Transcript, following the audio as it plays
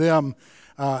them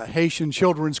Haitian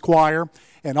Children's Choir,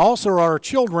 and also our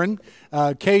children,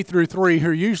 K through 3, who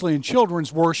are usually in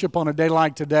children's worship on a day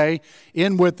like today,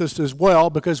 in with us as well,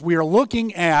 because we are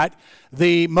looking at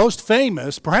the most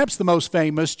famous, perhaps the most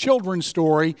famous children's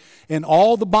story in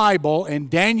all the Bible, in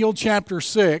Daniel chapter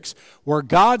 6, where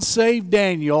God saved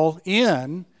Daniel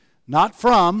in, not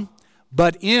from,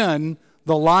 but in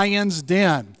the lion's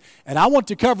den. And I want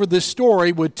to cover this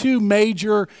story with two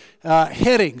major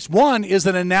headings. One is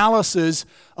an analysis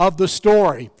of the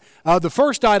story. The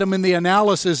first item in the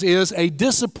analysis is a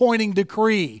disappointing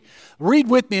decree. Read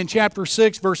with me in chapter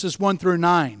 6, verses 1 through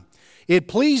 9. It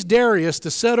pleased Darius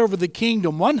to set over the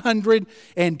kingdom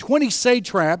 120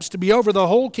 satraps to be over the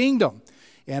whole kingdom,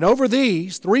 and over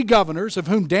these 3 governors, of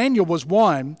whom Daniel was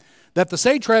one, that the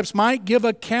satraps might give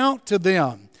account to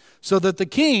them, so that the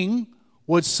king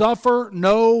would suffer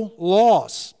no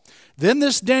loss. Then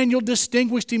this Daniel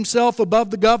distinguished himself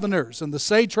above the governors and the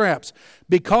satraps,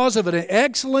 because of an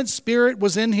excellent spirit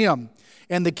was in him.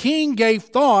 And the king gave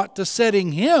thought to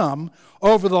setting him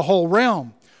over the whole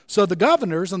realm. So the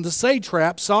governors and the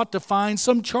satraps sought to find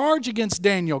some charge against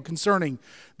Daniel concerning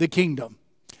the kingdom.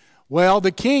 Well,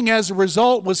 the king, as a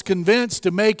result, was convinced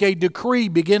to make a decree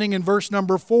beginning in verse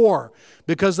number 4,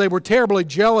 because they were terribly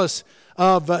jealous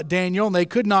of Daniel, and they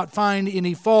could not find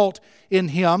any fault in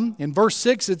him. In verse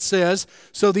 6 it says,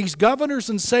 "So these governors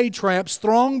and satraps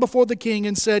thronged before the king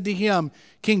and said to him,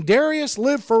 'King Darius,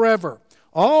 live forever.'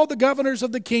 All the governors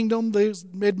of the kingdom, the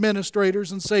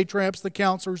administrators and satraps, the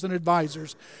counselors and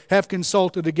advisors, have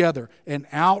consulted together." An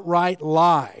outright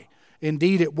lie.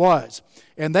 Indeed it was.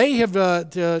 And they have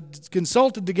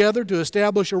consulted together to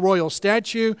establish a royal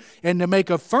statute and to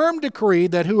make a firm decree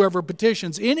that whoever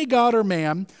petitions any god or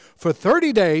man for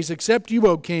 30 days, except you,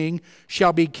 O king,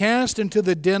 shall be cast into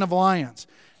the den of lions.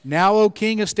 Now, O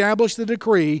king, establish the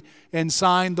decree and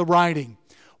sign the writing.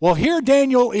 Well, here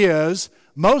Daniel is,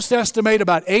 most estimate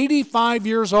about 85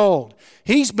 years old.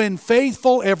 He's been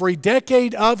faithful every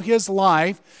decade of his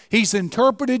life. He's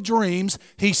interpreted dreams.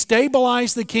 He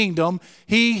stabilized the kingdom.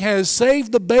 He has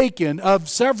saved the bacon of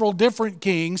several different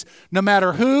kings, no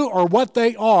matter who or what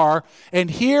they are.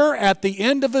 And here at the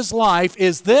end of his life,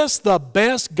 is this the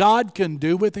best God can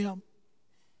do with him?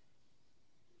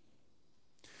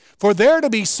 For there to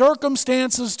be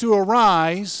circumstances to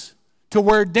arise to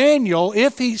where Daniel,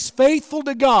 if he's faithful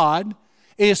to God,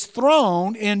 is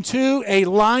thrown into a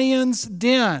lion's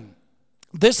den.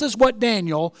 This is what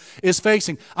Daniel is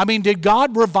facing. I mean, did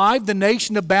God revive the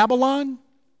nation of Babylon?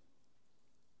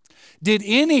 Did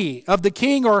any of the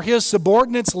king or his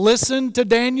subordinates listen to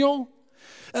Daniel?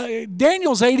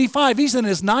 Daniel's 85. He's in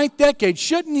his 9th decade.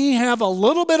 Shouldn't he have a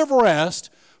little bit of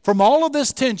rest from all of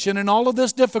this tension and all of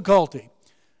this difficulty?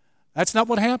 That's not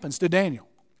what happens to Daniel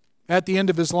at the end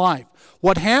of his life.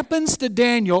 What happens to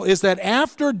Daniel is that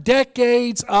after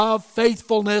decades of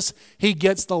faithfulness, he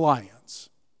gets the lions.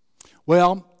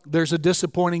 Well, there's a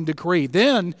disappointing decree.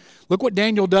 Then, look what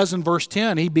Daniel does in verse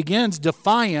 10. He begins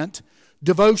defiant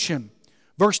devotion.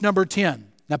 Verse number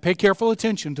 10. Now pay careful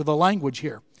attention to the language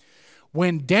here.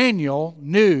 When Daniel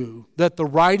knew that the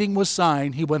writing was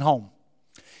signed, he went home.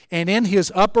 And in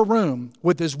his upper room,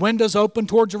 with his windows open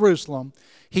toward Jerusalem,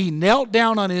 he knelt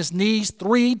down on his knees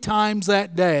 3 times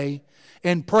that day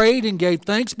and prayed and gave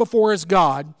thanks before his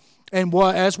God, and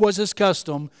as was his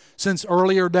custom since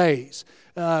earlier days.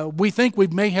 We think we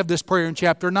may have this prayer in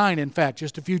chapter 9, in fact,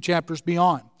 just a few chapters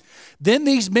beyond. Then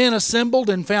these men assembled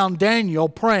and found Daniel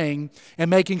praying and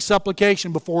making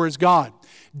supplication before his God.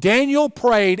 Daniel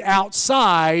prayed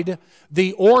outside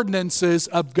the ordinances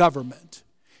of government.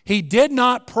 He did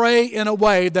not pray in a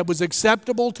way that was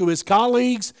acceptable to his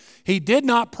colleagues. He did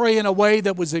not pray in a way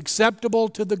that was acceptable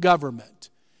to the government.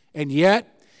 And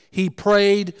yet, he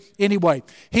prayed anyway.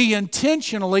 He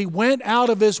intentionally went out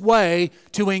of his way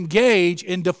to engage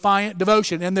in defiant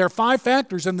devotion. And there are 5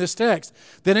 factors in this text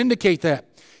that indicate that.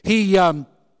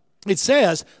 It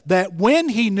says that when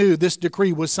he knew this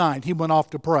decree was signed, he went off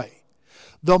to pray.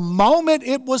 The moment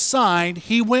it was signed,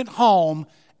 he went home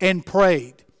and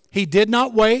prayed. He did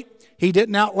not wait. He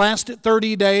didn't outlast it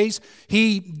 30 days.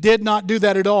 He did not do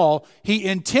that at all. He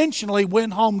intentionally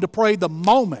went home to pray the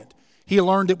moment he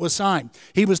learned it was signed.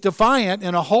 He was defiant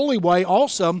in a holy way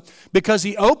also because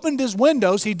he opened his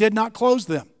windows. He did not close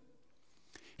them.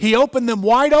 He opened them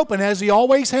wide open as he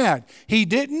always had. He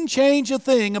didn't change a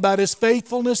thing about his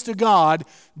faithfulness to God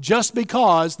just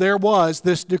because there was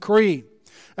this decree.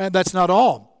 And that's not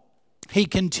all. He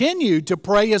continued to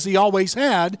pray as he always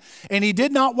had, and he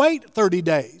did not wait 30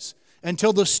 days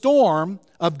until the storm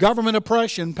of government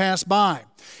oppression passed by.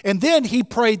 And then he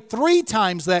prayed 3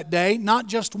 times that day, not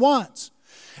just once.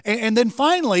 And then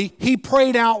finally, he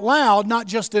prayed out loud, not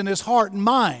just in his heart and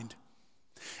mind.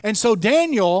 And so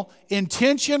Daniel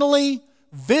intentionally,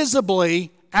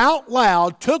 visibly, out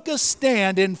loud took a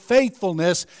stand in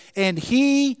faithfulness, and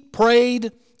he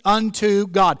prayed unto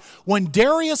God. When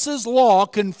Darius's law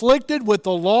conflicted with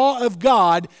the law of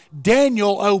God,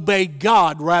 Daniel obeyed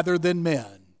God rather than men.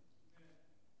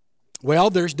 Well,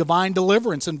 there's divine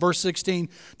deliverance in verse 16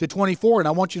 to 24, and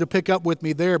I want you to pick up with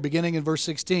me there, beginning in verse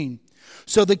 16.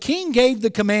 So the king gave the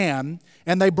command,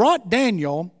 and they brought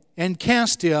Daniel and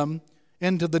cast him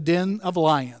into the den of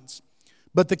lions.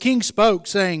 But the king spoke,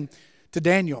 saying to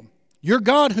Daniel, your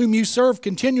God whom you serve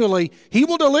continually, he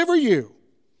will deliver you.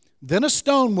 Then a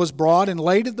stone was brought and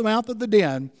laid at the mouth of the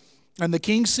den, and the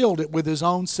king sealed it with his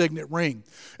own signet ring.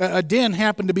 A den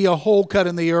happened to be a hole cut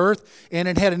in the earth, and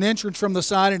it had an entrance from the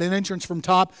side and an entrance from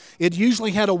top. It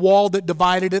usually had a wall that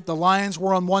divided it. The lions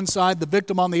were on one side, the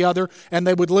victim on the other, and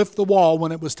they would lift the wall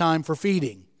when it was time for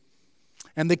feeding.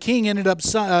 And the king ended up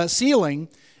sealing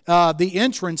the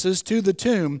entrances to the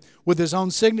tomb with his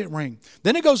own signet ring.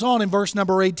 Then it goes on in verse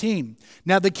number 18.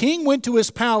 Now the king went to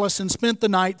his palace and spent the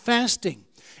night fasting,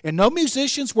 and no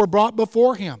musicians were brought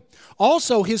before him.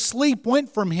 Also his sleep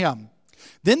went from him.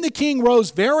 Then the king rose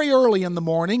very early in the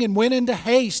morning and went into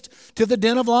haste to the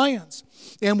den of lions.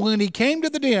 And when he came to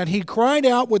the den, he cried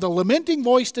out with a lamenting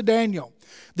voice to Daniel.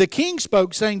 The king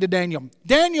spoke, saying to Daniel,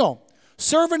 Daniel,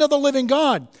 servant of the living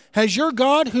God, has your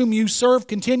God whom you serve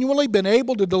continually been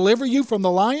able to deliver you from the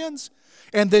lions?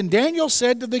 And then Daniel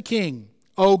said to the king,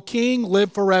 O king,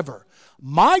 live forever.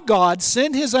 My God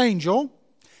sent his angel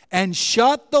and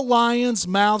shut the lions'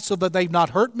 mouths so that they've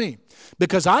not hurt me,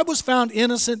 because I was found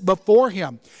innocent before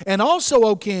him. And also,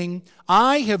 O king,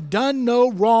 I have done no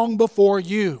wrong before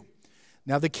you.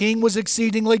 Now the king was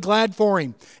exceedingly glad for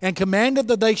him, and commanded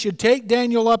that they should take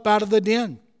Daniel up out of the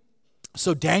den.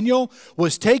 So Daniel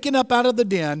was taken up out of the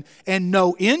den, and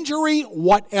no injury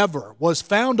whatever was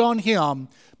found on him,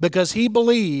 because he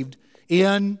believed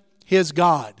in his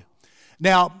God.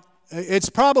 Now, it's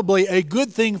probably a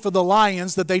good thing for the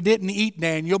lions that they didn't eat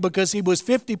Daniel, because he was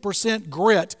 50%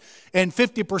 grit and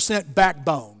 50%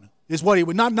 backbone, is what he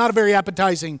would. Not a very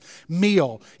appetizing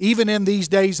meal, even in these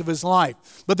days of his life.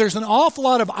 But there's an awful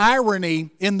lot of irony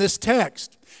in this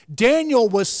text. Daniel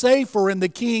was safer in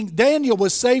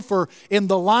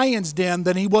the lion's den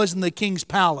than he was in the king's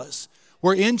palace,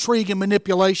 where intrigue and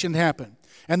manipulation happened.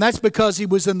 And that's because he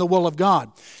was in the will of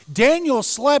God. Daniel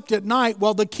slept at night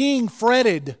while the king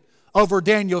fretted over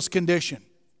Daniel's condition.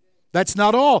 That's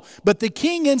not all. But the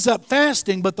king ends up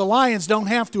fasting, but the lions don't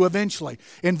have to eventually.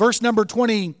 In verse number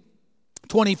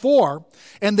 24,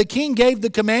 and the king gave the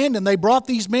command, and they brought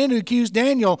these men who accused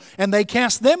Daniel, and they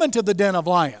cast them into the den of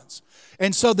lions.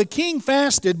 And so the king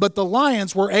fasted, but the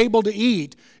lions were able to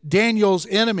eat Daniel's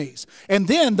enemies. And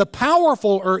then the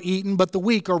powerful are eaten, but the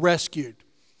weak are rescued.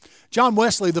 John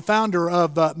Wesley, the founder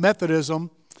of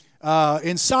Methodism,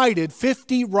 incited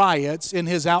 50 riots in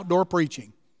his outdoor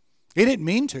preaching. He didn't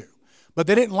mean to, but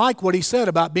they didn't like what he said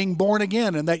about being born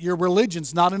again, and that your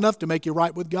religion's not enough to make you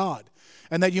right with God,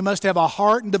 and that you must have a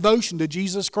heart and devotion to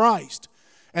Jesus Christ,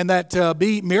 and that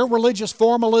mere religious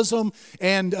formalism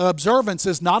and observance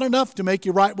is not enough to make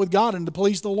you right with God and to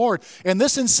please the Lord. And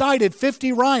this incited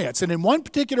 50 riots. And in one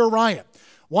particular riot,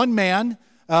 one man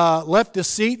left his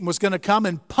seat and was going to come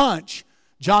and punch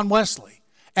John Wesley.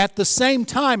 At the same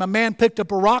time, a man picked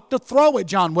up a rock to throw at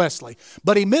John Wesley.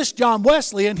 But he missed John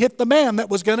Wesley and hit the man that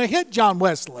was going to hit John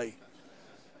Wesley.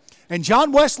 And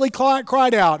John Wesley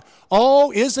cried out,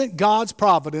 "Oh, isn't God's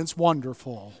providence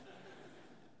wonderful?"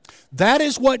 That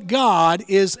is what God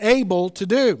is able to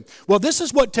do. Well, this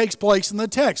is what takes place in the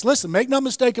text. Listen, make no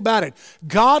mistake about it.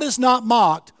 God is not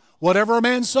mocked. Whatever a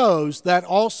man sows, that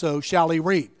also shall he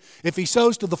reap. If he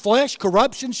sows to the flesh,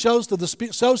 corruption, sows to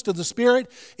the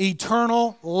spirit,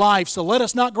 eternal life. So let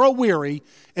us not grow weary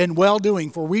in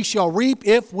well-doing, for we shall reap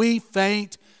if we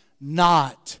faint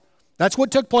not. That's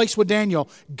what took place with Daniel.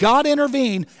 God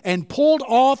intervened and pulled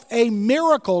off a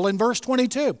miracle in verse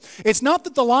 22. It's not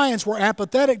that the lions were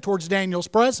apathetic towards Daniel's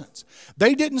presence.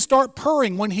 They didn't start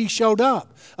purring when he showed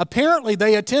up. Apparently,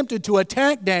 they attempted to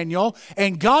attack Daniel,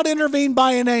 and God intervened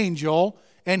by an angel,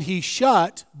 and he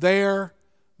shut their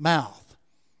mouth.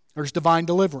 There's divine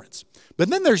deliverance. But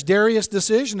then there's Darius'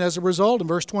 decision as a result in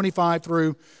verse 25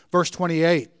 through verse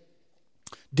 28.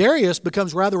 Darius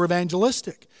becomes rather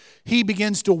evangelistic. He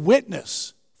begins to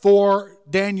witness for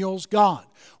Daniel's God.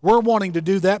 We're wanting to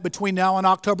do that between now and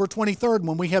October 23rd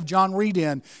when we have John Reed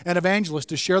in, an evangelist,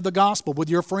 to share the gospel with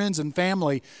your friends and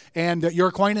family and your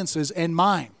acquaintances and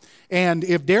mine. And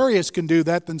if Darius can do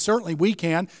that, then certainly we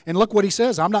can. And look what he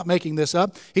says. I'm not making this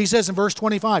up. He says in verse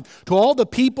 25, to all the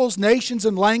peoples, nations,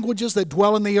 and languages that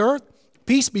dwell in the earth,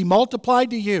 peace be multiplied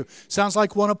to you. Sounds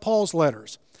like one of Paul's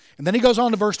letters. And then he goes on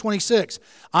to verse 26.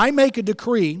 I make a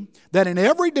decree that in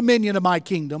every dominion of my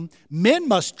kingdom, men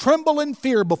must tremble in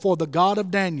fear before the God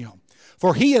of Daniel.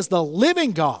 For he is the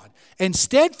living God and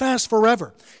steadfast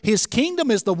forever. His kingdom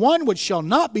is the one which shall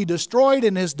not be destroyed,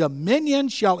 and his dominion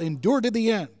shall endure to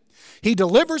the end. He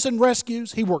delivers and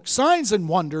rescues. He works signs and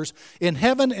wonders in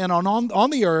heaven and on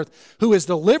the earth, who has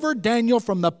delivered Daniel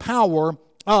from the power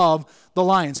of the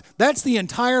lions. That's the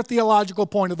entire theological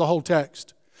point of the whole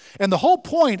text. And the whole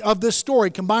point of this story,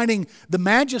 combining the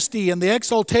majesty and the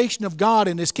exaltation of God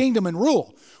and His kingdom and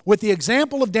rule with the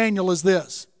example of Daniel, is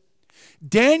this.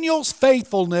 Daniel's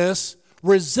faithfulness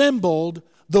resembled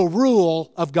the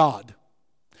rule of God.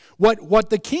 What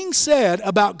the king said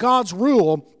about God's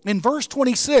rule in verse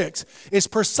 26 is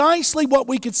precisely what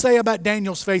we could say about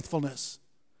Daniel's faithfulness.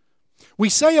 We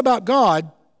say about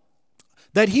God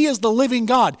that He is the living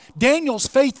God. Daniel's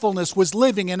faithfulness was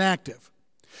living and active.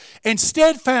 And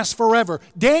steadfast forever.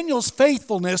 Daniel's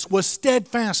faithfulness was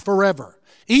steadfast forever,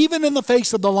 even in the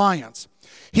face of the lions.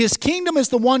 His kingdom is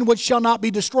the one which shall not be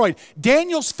destroyed.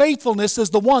 Daniel's faithfulness is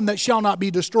the one that shall not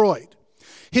be destroyed.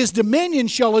 His dominion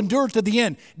shall endure to the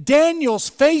end. Daniel's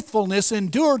faithfulness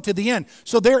endured to the end.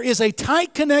 So there is a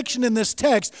tight connection in this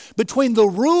text between the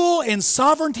rule and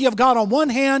sovereignty of God on one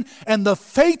hand and the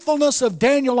faithfulness of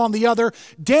Daniel on the other.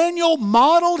 Daniel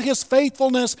modeled his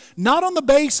faithfulness not on the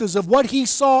basis of what he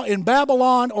saw in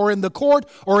Babylon or in the court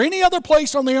or any other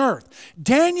place on the earth.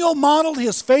 Daniel modeled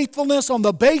his faithfulness on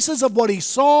the basis of what he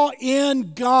saw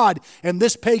in God. And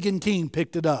this pagan king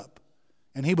picked it up.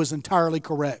 And he was entirely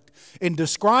correct in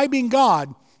describing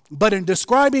God, but in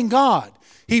describing God,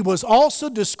 he was also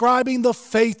describing the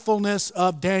faithfulness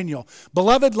of Daniel.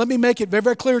 Beloved, let me make it very,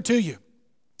 very clear to you.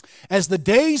 As the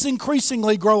days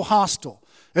increasingly grow hostile,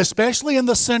 especially in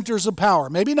the centers of power,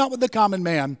 maybe not with the common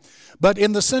man, but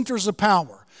in the centers of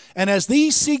power, and as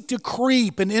these seek to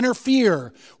creep and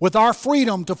interfere with our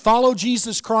freedom to follow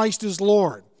Jesus Christ as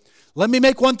Lord, let me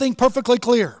make one thing perfectly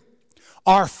clear.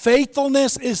 Our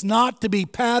faithfulness is not to be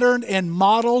patterned and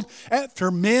modeled after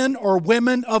men or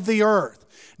women of the earth,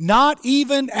 not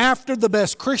even after the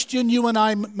best Christian you and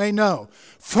I may know.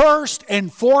 First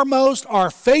and foremost, our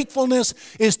faithfulness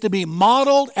is to be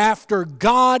modeled after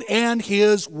God and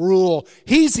His rule.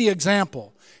 He's the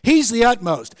example. He's the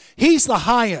utmost. He's the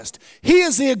highest. He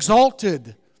is the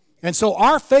exalted. And so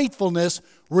our faithfulness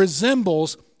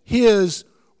resembles His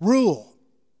rule.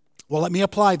 Well, let me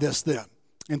apply this then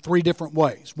in three different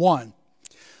ways. One,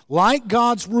 like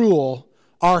God's rule,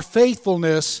 our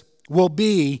faithfulness will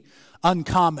be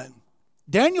uncommon.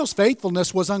 Daniel's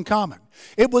faithfulness was uncommon.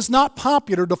 It was not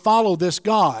popular to follow this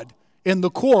God in the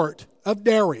court of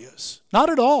Darius. Not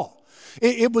at all.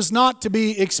 It was not to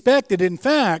be expected. In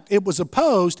fact, it was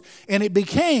opposed, and it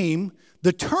became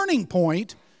the turning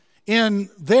point in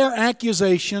their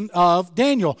accusation of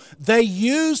Daniel. They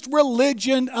used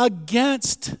religion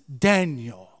against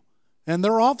Daniel. And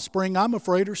their offspring, I'm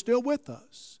afraid, are still with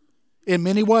us in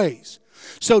many ways.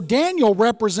 So Daniel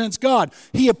represents God.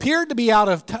 He appeared to be out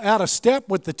of step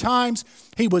with the times.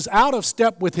 He was out of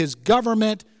step with his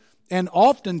government, and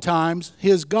oftentimes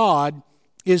his God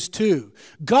is too.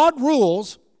 God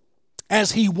rules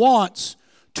as He wants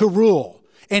to rule,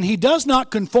 and He does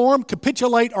not conform,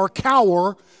 capitulate, or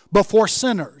cower before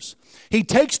sinners. He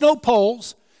takes no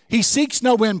polls. He seeks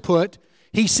no input.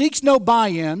 He seeks no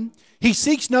buy-in. He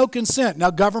seeks no consent. Now,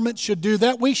 government should do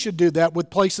that. We should do that with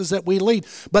places that we lead.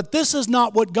 But this is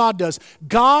not what God does.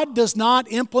 God does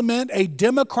not implement a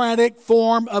democratic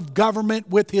form of government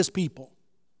with His people.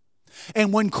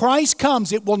 And when Christ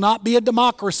comes, it will not be a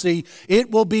democracy. It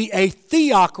will be a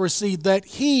theocracy that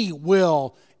He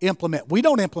will implement. We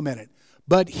don't implement it,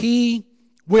 but He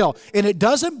will. And it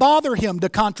doesn't bother Him to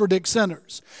contradict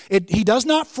sinners. He does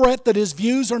not fret that His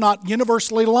views are not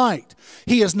universally liked.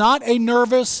 He is not a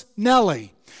nervous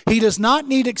Nelly. He does not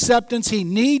need acceptance. He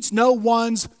needs no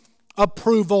one's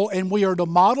approval, and we are to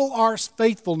model our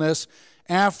faithfulness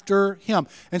after Him.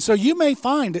 And so you may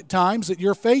find at times that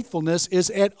your faithfulness is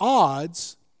at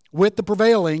odds with the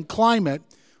prevailing climate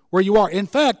where you are. In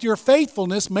fact, your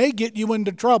faithfulness may get you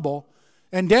into trouble,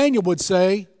 and Daniel would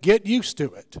say, get used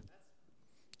to it.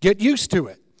 Get used to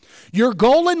it. Your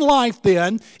goal in life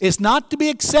then is not to be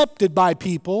accepted by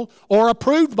people or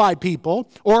approved by people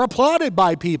or applauded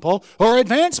by people or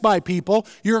advanced by people.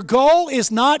 Your goal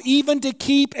is not even to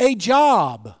keep a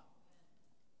job.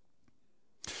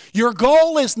 Your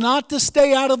goal is not to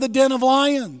stay out of the den of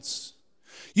lions.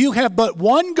 You have but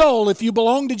one goal if you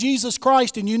belong to Jesus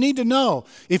Christ, and you need to know,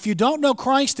 if you don't know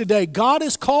Christ today, God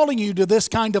is calling you to this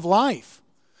kind of life.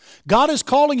 God is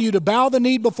calling you to bow the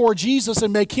knee before Jesus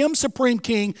and make Him supreme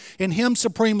King and Him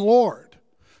supreme Lord.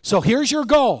 So here's your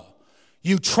goal.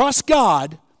 You trust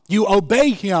God, you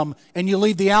obey Him, and you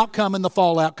leave the outcome and the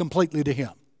fallout completely to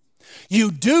Him.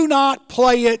 You do not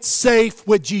play it safe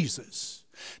with Jesus.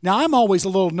 Now, I'm always a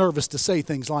little nervous to say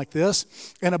things like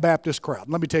this in a Baptist crowd.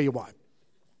 Let me tell you why.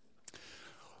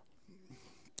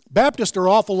 Baptists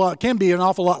can be an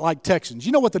awful lot like Texans.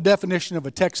 You know what the definition of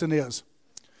a Texan is?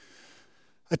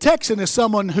 A Texan is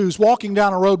someone who's walking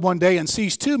down a road one day and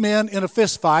sees two men in a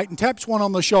fist fight and taps one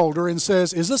on the shoulder and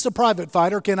says, "Is this a private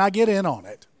fight or can I get in on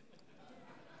it?"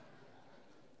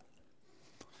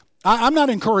 I'm not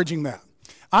encouraging that.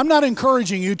 I'm not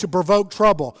encouraging you to provoke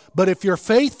trouble. But if you're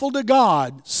faithful to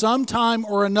God, sometime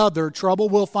or another, trouble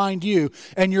will find you.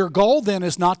 And your goal then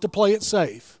is not to play it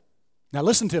safe. Now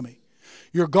listen to me.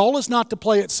 Your goal is not to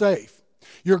play it safe.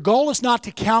 Your goal is not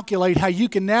to calculate how you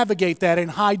can navigate that and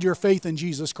hide your faith in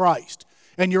Jesus Christ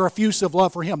and your effusive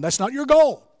love for Him. That's not your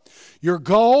goal. Your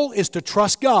goal is to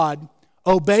trust God,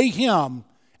 obey Him,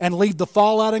 and leave the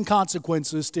fallout and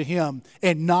consequences to Him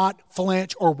and not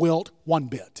flinch or wilt one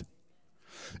bit.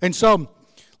 And so,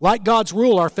 like God's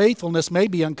rule, our faithfulness may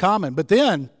be uncommon, but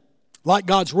then, like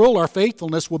God's rule, our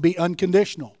faithfulness will be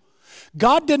unconditional.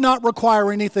 God did not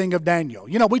require anything of Daniel.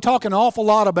 You know, we talk an awful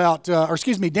lot about,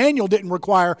 Daniel didn't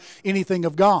require anything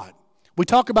of God. We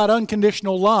talk about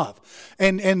unconditional love,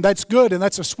 and that's good, and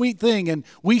that's a sweet thing, and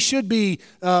we should be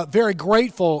very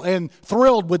grateful and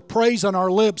thrilled with praise on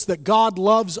our lips that God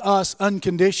loves us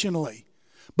unconditionally.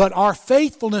 But our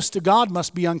faithfulness to God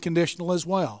must be unconditional as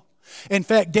well. In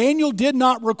fact, Daniel did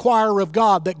not require of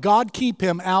God that God keep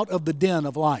him out of the den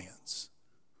of lions.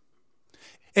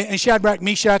 And Shadrach,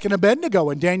 Meshach, and Abednego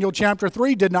in Daniel chapter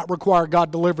 3 did not require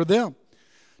God deliver them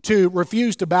to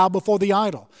refuse to bow before the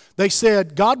idol. They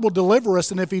said, God will deliver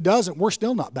us, and if He doesn't, we're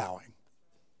still not bowing.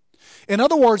 In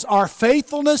other words, our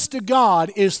faithfulness to God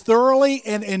is thoroughly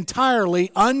and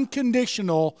entirely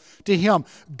unconditional to Him.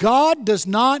 God does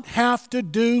not have to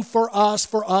do for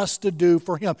us to do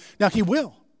for Him. Now, He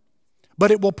will.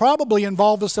 But it will probably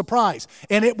involve a surprise.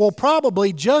 And it will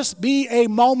probably just be a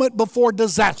moment before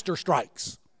disaster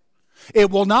strikes.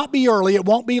 It will not be early, it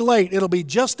won't be late, it'll be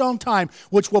just on time,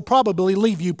 which will probably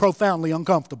leave you profoundly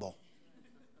uncomfortable.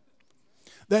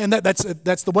 And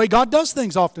that's the way God does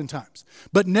things oftentimes.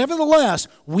 But nevertheless,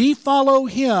 we follow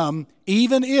Him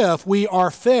even if we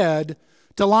are fed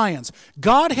to lions.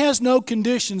 God has no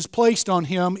conditions placed on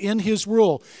Him in His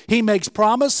rule. He makes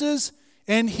promises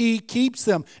and He keeps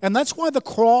them. And that's why the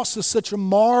cross is such a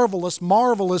marvelous,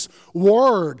 marvelous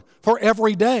word for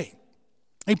every day.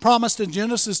 He promised in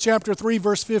Genesis chapter 3,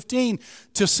 verse 15,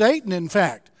 to Satan, in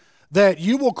fact, that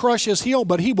you will crush his heel,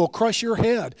 but he will crush your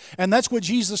head. And that's what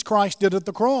Jesus Christ did at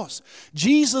the cross.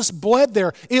 Jesus bled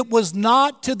there. It was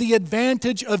not to the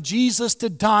advantage of Jesus to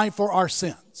die for our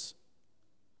sins.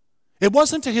 It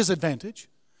wasn't to His advantage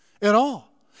at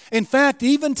all. In fact,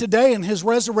 even today in His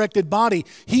resurrected body,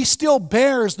 He still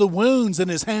bears the wounds in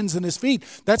His hands and His feet.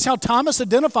 That's how Thomas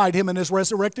identified Him in His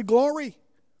resurrected glory.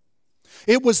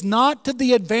 It was not to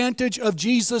the advantage of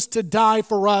Jesus to die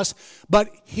for us, but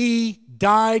He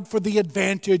died for the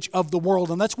advantage of the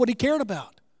world, and that's what He cared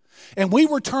about. And we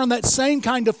return that same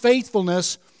kind of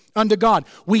faithfulness unto God.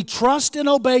 We trust and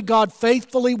obey God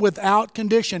faithfully without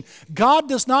condition. God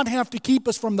does not have to keep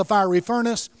us from the fiery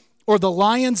furnace or the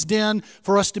lion's den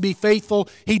for us to be faithful.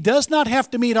 He does not have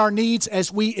to meet our needs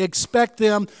as we expect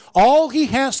them. All He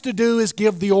has to do is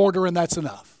give the order, and that's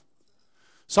enough.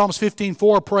 Psalms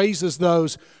 15:4 praises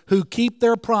those who keep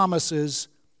their promises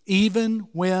even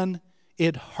when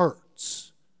it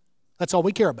hurts. That's all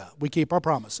we care about. We keep our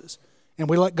promises, and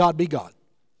we let God be God.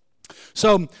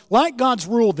 So, like God's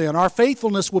rule then, our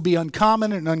faithfulness will be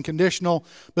uncommon and unconditional,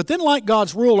 but then like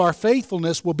God's rule, our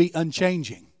faithfulness will be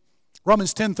unchanging.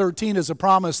 Romans 10:13 is a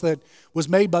promise that was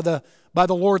made by the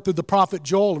Lord through the prophet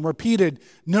Joel and repeated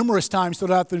numerous times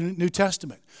throughout the New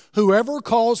Testament. Whoever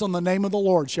calls on the name of the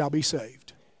Lord shall be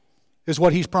saved, is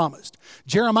what He's promised.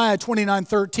 Jeremiah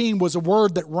 29:13 was a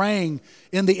word that rang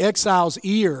in the exile's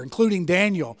ear, including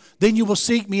Daniel. Then you will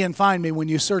seek me and find me when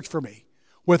you search for me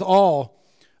with all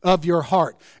of your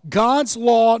heart. God's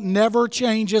law never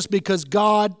changes because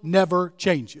God never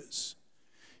changes.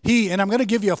 and I'm going to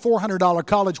give you a $400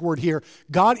 college word here,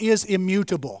 God is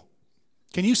immutable.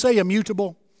 Can you say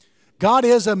immutable? God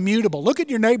is immutable. Look at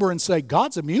your neighbor and say,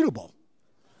 God's immutable.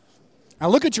 Now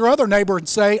look at your other neighbor and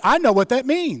say, I know what that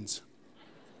means.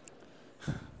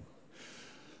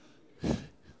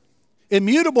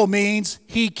 Immutable means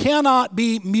He cannot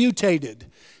be mutated.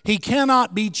 He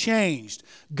cannot be changed.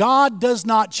 God does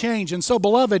not change. And so,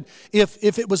 beloved, if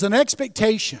it was an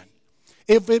expectation,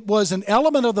 if it was an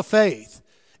element of the faith,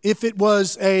 if it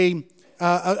was a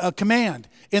command,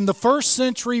 in the first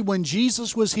century when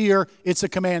Jesus was here, it's a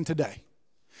command today.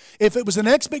 If it was an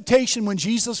expectation when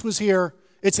Jesus was here,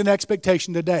 it's an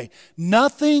expectation today.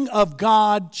 Nothing of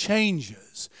God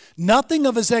changes. Nothing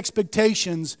of His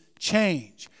expectations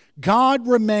change. God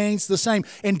remains the same.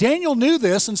 And Daniel knew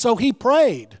this, and so he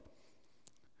prayed.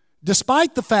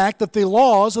 Despite the fact that the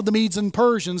laws of the Medes and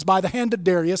Persians by the hand of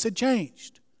Darius had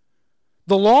changed.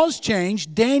 The laws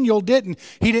changed, Daniel didn't.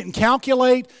 He didn't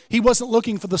calculate. He wasn't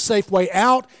looking for the safe way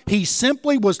out. He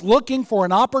simply was looking for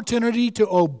an opportunity to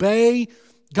obey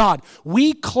God.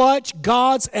 We clutch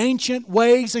God's ancient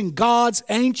ways and God's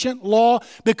ancient law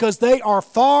because they are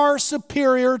far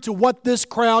superior to what this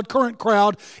current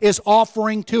crowd, is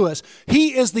offering to us.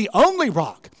 He is the only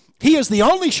rock. He is the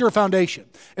only sure foundation.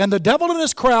 And the devil and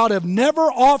his crowd have never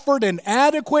offered an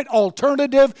adequate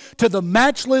alternative to the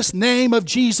matchless name of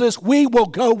Jesus. We will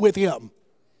go with Him.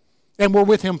 And we're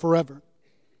with Him forever.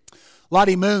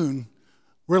 Lottie Moon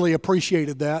really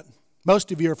appreciated that.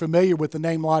 Most of you are familiar with the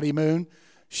name Lottie Moon.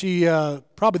 She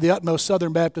probably the utmost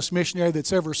Southern Baptist missionary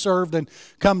that's ever served. And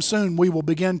come soon, we will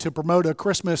begin to promote a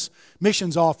Christmas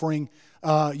missions offering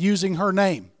using her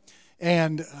name.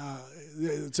 And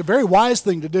it's a very wise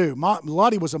thing to do.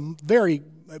 Lottie was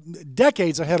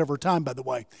decades ahead of her time, by the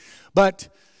way. But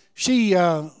she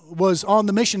was on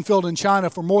the mission field in China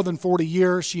for more than 40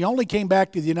 years. She only came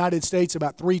back to the United States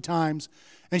about 3 times,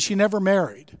 and she never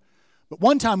married. But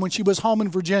one time when she was home in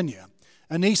Virginia,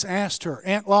 a niece asked her,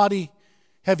 Aunt Lottie,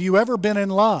 have you ever been in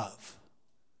love?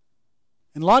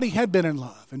 And Lottie had been in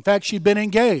love. In fact, she'd been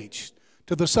engaged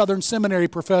to the Southern Seminary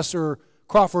professor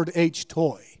Crawford H.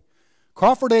 Toy.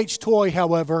 Crawford H. Toy,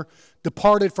 however,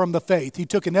 departed from the faith. He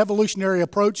took an evolutionary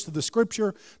approach to the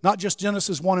Scripture, not just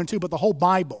Genesis 1 and 2, but the whole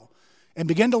Bible, and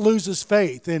began to lose his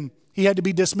faith. And he had to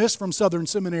be dismissed from Southern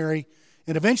Seminary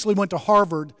and eventually went to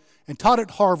Harvard and taught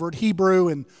at Harvard Hebrew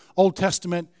and Old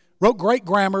Testament, wrote great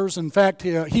grammars, in fact,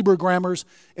 Hebrew grammars,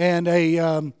 and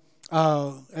a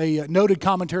noted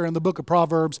commentary on the book of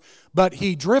Proverbs. But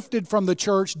he drifted from the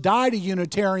church, died a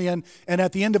Unitarian, and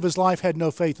at the end of his life had no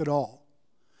faith at all.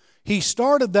 He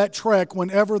started that trek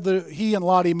whenever he and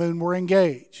Lottie Moon were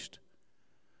engaged.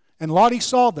 And Lottie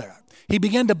saw that. He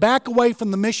began to back away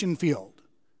from the mission field.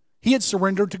 He had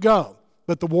surrendered to go,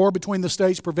 but the war between the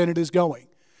states prevented his going.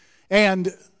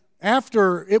 And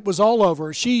after it was all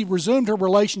over, she resumed her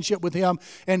relationship with him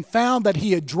and found that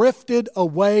he had drifted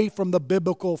away from the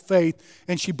biblical faith,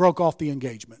 and she broke off the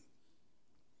engagement.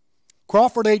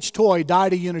 Crawford H. Toy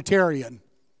died a Unitarian.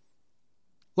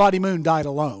 Lottie Moon died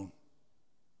alone.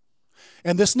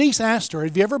 And this niece asked her,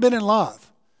 have you ever been in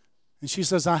love? And she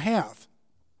says, I have.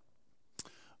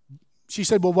 She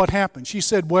said, well, what happened? She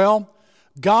said, well,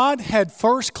 God had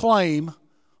first claim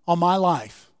on my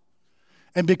life.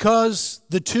 And because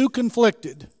the two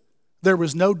conflicted, there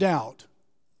was no doubt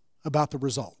about the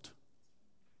result.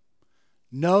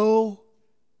 No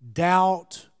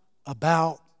doubt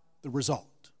about the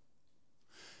result.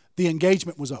 The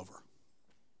engagement was over.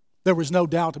 There was no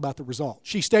doubt about the result.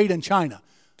 She stayed in China.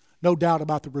 No doubt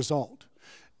about the result.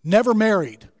 Never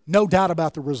married. No doubt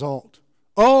about the result.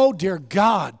 Oh, dear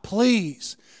God,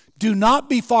 please do not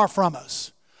be far from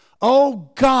us.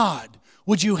 Oh, God,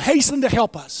 would you hasten to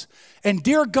help us? And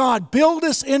dear God, build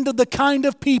us into the kind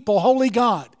of people, Holy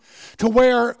God, to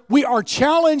where we are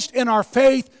challenged in our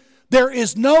faith. There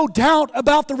is no doubt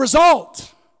about the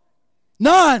result.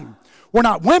 None. We're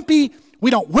not wimpy. We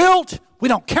don't wilt. We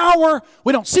don't cower.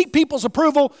 We don't seek people's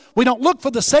approval. We don't look for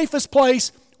the safest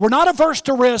place. We're not averse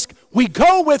to risk. We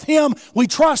go with Him. We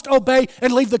trust, obey,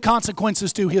 and leave the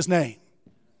consequences to His name.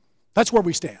 That's where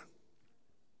we stand.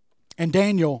 And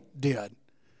Daniel did.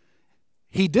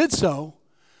 He did so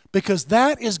because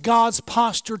that is God's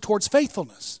posture towards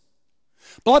faithfulness.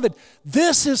 Beloved,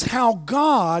 this is how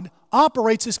God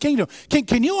operates His kingdom.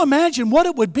 Can you imagine what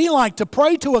it would be like to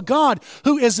pray to a God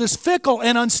who is as fickle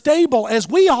and unstable as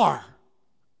we are?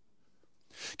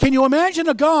 Can you imagine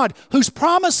a God whose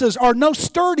promises are no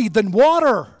sturdy than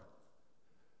water?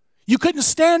 You couldn't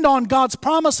stand on God's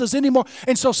promises anymore.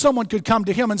 And so someone could come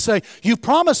to Him and say, you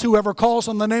promised whoever calls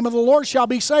on the name of the Lord shall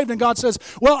be saved. And God says,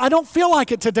 well, I don't feel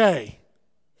like it today.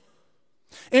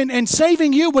 And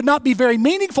saving you would not be very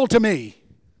meaningful to me.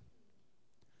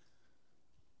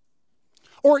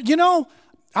 Or,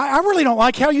 I really don't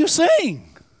like how you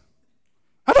sing.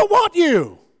 I don't want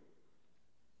you.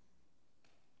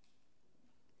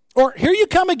 Or here you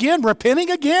come again,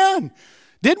 repenting again.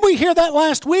 Didn't we hear that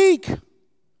last week?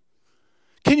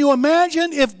 Can you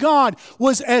imagine if God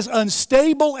was as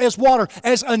unstable as water,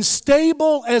 as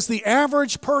unstable as the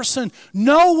average person?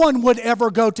 No one would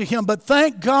ever go to Him, but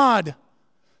thank God,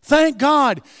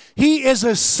 He is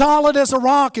as solid as a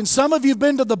rock. And some of you have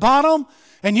been to the bottom,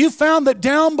 and you found that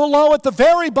down below at the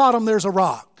very bottom there's a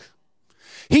rock.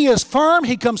 He is firm.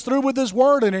 He comes through with His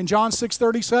word. And in John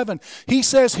 6:37, He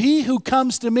says, "He who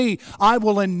comes to me, I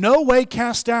will in no way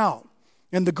cast out."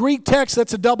 In the Greek text,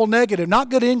 that's a double negative. Not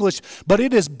good English, but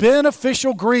it is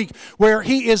beneficial Greek, where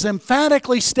He is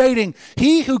emphatically stating,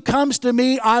 "He who comes to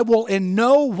me, I will in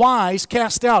no wise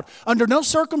cast out." Under no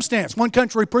circumstance. One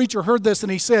country preacher heard this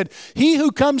and he said, "He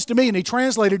who comes to me," and he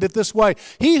translated it this way,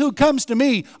 "He who comes to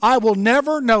me, I will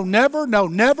never, no, never, no,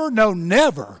 never, no,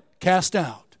 never cast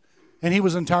out." And he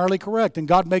was entirely correct, and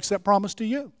God makes that promise to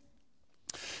you.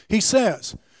 He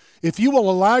says, if you will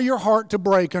allow your heart to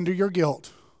break under your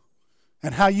guilt,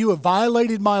 and how you have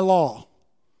violated my law,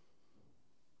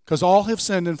 because all have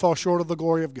sinned and fall short of the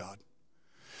glory of God.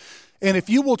 And if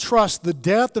you will trust the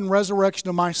death and resurrection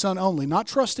of my Son only, not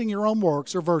trusting your own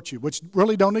works or virtue, which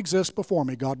really don't exist before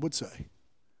me, God would say,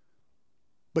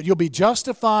 but you'll be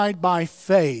justified by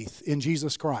faith in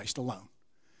Jesus Christ alone.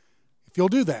 If you'll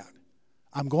do that,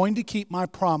 I'm going to keep my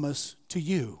promise to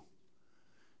you.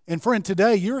 And friend,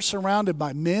 today you're surrounded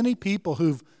by many people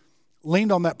who've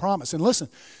leaned on that promise. And listen,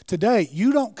 today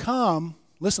you don't come,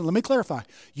 listen, let me clarify.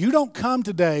 You don't come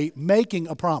today making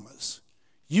a promise.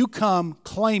 You come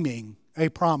claiming a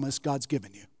promise God's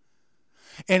given you.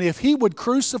 And if He would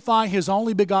crucify His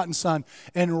only begotten Son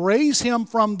and raise Him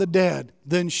from the dead,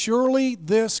 then surely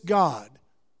this God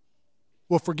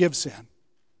will forgive sin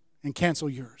and cancel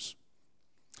yours.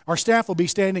 Our staff will be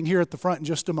standing here at the front in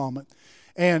just a moment.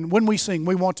 And when we sing,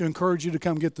 we want to encourage you to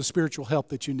come get the spiritual help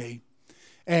that you need.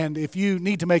 And if you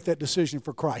need to make that decision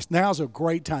for Christ, now's a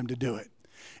great time to do it.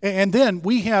 And then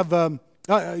we have,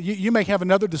 you may have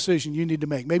another decision you need to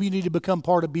make. Maybe you need to become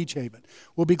part of Beach Haven.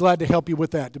 We'll be glad to help you with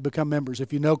that, to become members.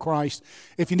 If you know Christ,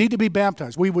 if you need to be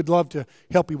baptized, we would love to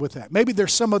help you with that. Maybe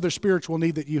there's some other spiritual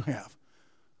need that you have.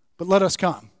 But let us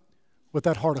come with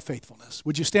that heart of faithfulness.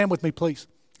 Would you stand with me, please?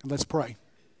 And let's pray.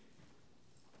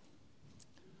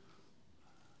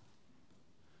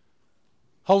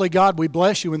 Holy God, we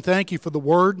bless you and thank you for the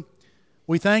word.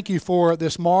 We thank you for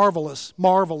this marvelous,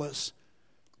 marvelous,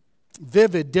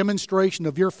 vivid demonstration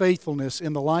of your faithfulness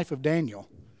in the life of Daniel.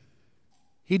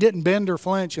 He didn't bend or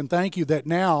flinch, and thank you that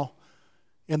now,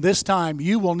 in this time,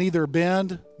 you will neither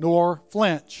bend nor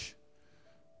flinch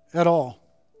at all.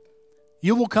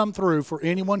 You will come through for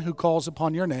anyone who calls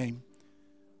upon your name.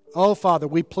 Oh, Father,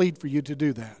 we plead for you to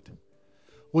do that.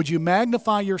 Would you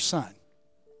magnify your Son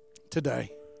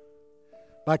today?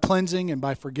 By cleansing and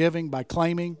by forgiving, by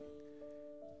claiming,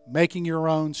 making your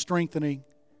own, strengthening.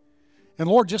 And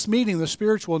Lord, just meeting the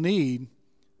spiritual need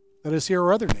that is here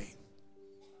or other need.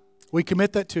 We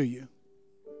commit that to you.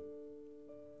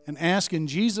 And ask in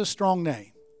Jesus' strong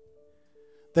name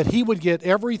that He would get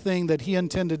everything that He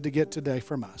intended to get today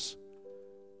from us.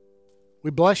 We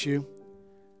bless you.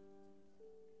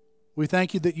 We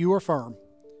thank you that you are firm.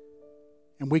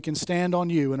 And we can stand on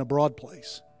you in a broad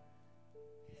place.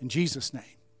 In Jesus' name,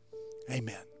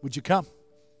 amen. Would you come?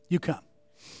 You come.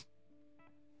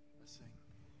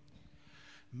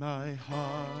 My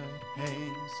heart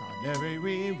hangs on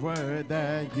every word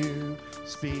that you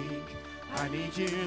speak. I need you,